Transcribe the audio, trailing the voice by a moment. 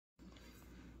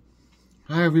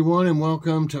Hi everyone, and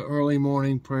welcome to Early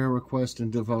Morning Prayer Requests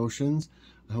and Devotions.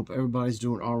 I hope everybody's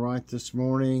doing all right this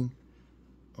morning.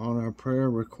 On our prayer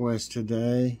request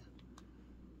today,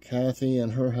 Kathy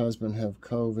and her husband have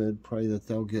COVID. Pray that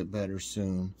they'll get better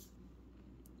soon.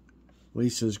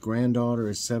 Lisa's granddaughter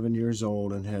is 7 years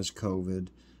old and has COVID.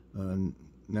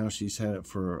 Now she's had it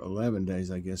for 11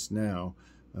 days, I guess now.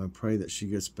 Pray that she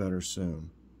gets better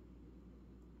soon.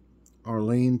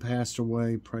 Arlene passed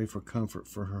away. Pray for comfort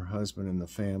for her husband and the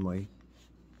family.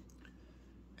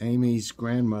 Amy's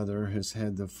grandmother has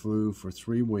had the flu for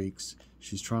 3 weeks.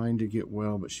 She's trying to get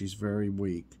well, but she's very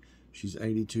weak. She's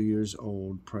 82 years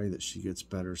old. Pray that she gets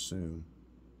better soon.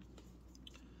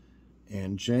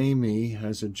 And Jamie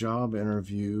has a job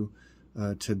interview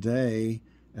today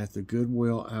at the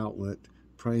Goodwill outlet.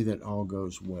 Pray that all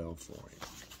goes well for you.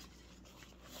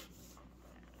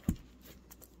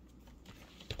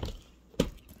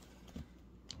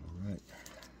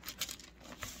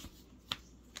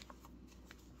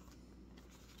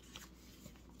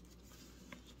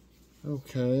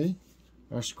 Okay,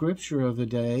 our scripture of the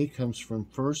day comes from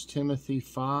 1 Timothy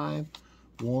 5,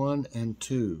 1 and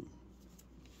 2.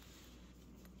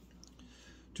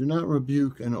 Do not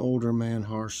rebuke an older man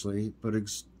harshly, but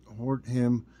exhort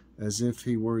him as if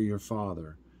he were your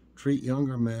father. Treat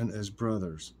younger men as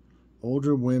brothers,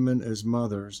 older women as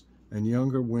mothers, and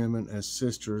younger women as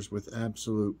sisters with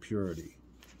absolute purity.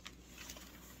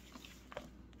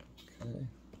 Okay.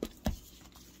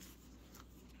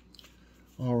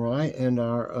 All right, and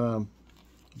our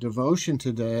devotion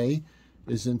today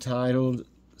is entitled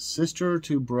Sister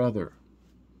to Brother.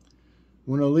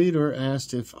 When a leader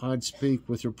asked if I'd speak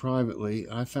with her privately,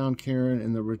 I found Karen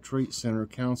in the retreat center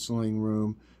counseling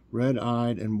room,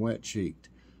 red-eyed and wet-cheeked.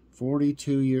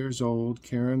 42 years old,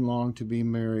 Karen longed to be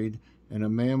married, and a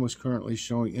man was currently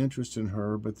showing interest in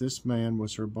her, but this man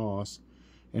was her boss,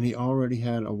 and he already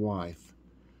had a wife.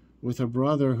 With a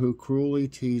brother who cruelly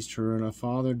teased her and a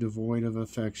father devoid of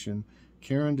affection,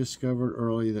 Karen discovered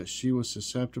early that she was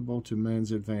susceptible to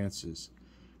men's advances.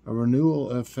 A renewal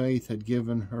of faith had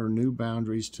given her new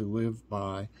boundaries to live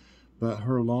by, but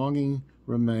her longing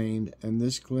remained, and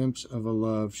this glimpse of a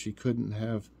love she couldn't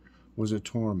have was a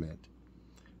torment.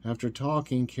 After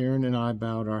talking, Karen and I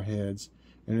bowed our heads,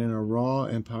 and in a raw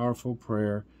and powerful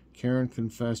prayer, Karen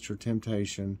confessed her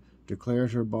temptation,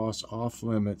 declared her boss off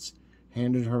limits,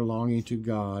 handed her longing to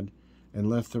God, and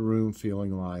left the room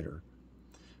feeling lighter.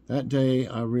 That day,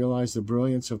 I realized the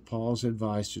brilliance of Paul's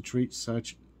advice to treat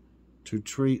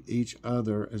each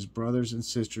other as brothers and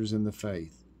sisters in the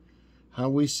faith. How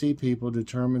we see people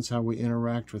determines how we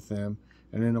interact with them,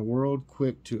 and in a world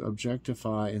quick to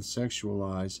objectify and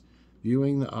sexualize,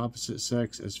 viewing the opposite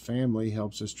sex as family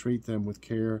helps us treat them with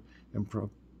care and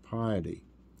propriety.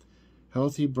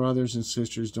 Healthy brothers and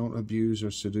sisters don't abuse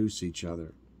or seduce each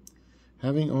other.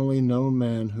 Having only known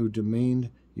men who demeaned,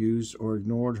 used, or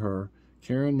ignored her,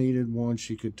 Karen needed one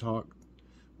she could talk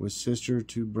with sister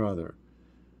to brother.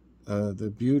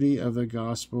 The beauty of the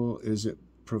gospel is it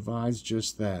provides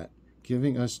just that,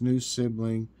 giving us new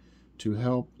sibling to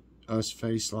help us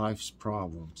face life's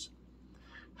problems.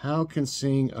 How can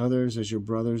seeing others as your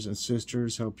brothers and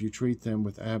sisters help you treat them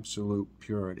with absolute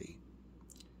purity?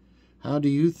 How do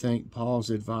you think Paul's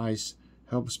advice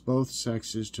helps both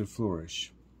sexes to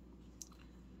flourish?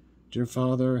 Dear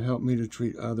Father, help me to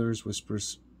treat others with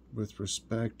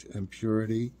respect and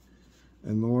purity.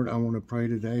 And Lord, I want to pray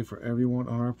today for everyone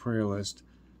on our prayer list.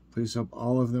 Please help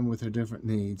all of them with their different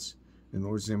needs. In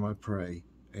Lord's name I pray.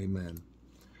 Amen.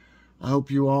 I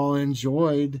hope you all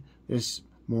enjoyed this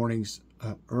morning's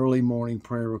early morning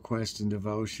prayer requests and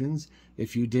devotions.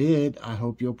 If you did, I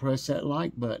hope you'll press that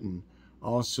like button.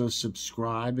 Also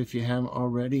subscribe if you haven't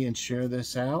already, and share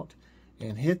this out.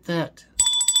 And hit that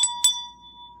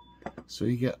so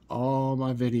you get all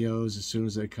my videos as soon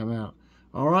as they come out.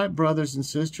 All right, brothers and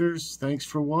sisters, thanks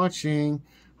for watching.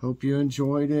 Hope you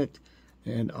enjoyed it.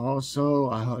 And also,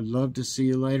 I'd love to see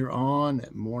you later on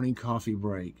at morning coffee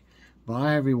break.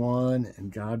 Bye, everyone,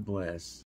 and God bless.